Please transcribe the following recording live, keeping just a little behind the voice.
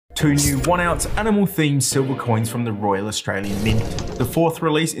Two new 1-ounce animal-themed silver coins from the Royal Australian Mint, the 4th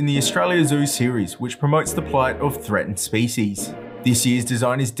release in the Australia Zoo series, which promotes the plight of threatened species. This year's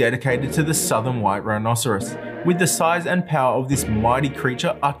design is dedicated to the southern white rhinoceros, with the size and power of this mighty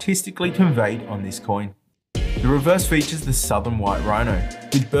creature artistically conveyed on this coin. The reverse features the southern white rhino,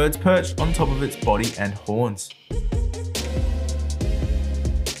 with birds perched on top of its body and horns.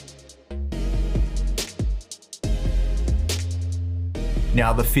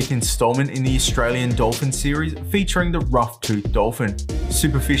 Now the 5th installment in the Australian dolphin series, featuring the rough-toothed dolphin.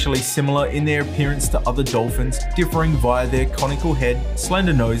 Superficially similar in their appearance to other dolphins, differing via their conical head,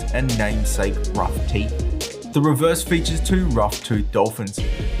 slender nose and namesake rough teeth. The reverse features 2 rough-toothed dolphins,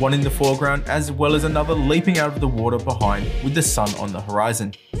 one in the foreground as well as another leaping out of the water behind with the sun on the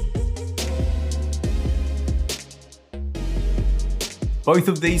horizon. Both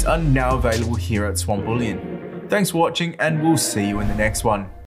of these are now available here at Swan Bullion. Thanks for watching and we'll see you in the next one.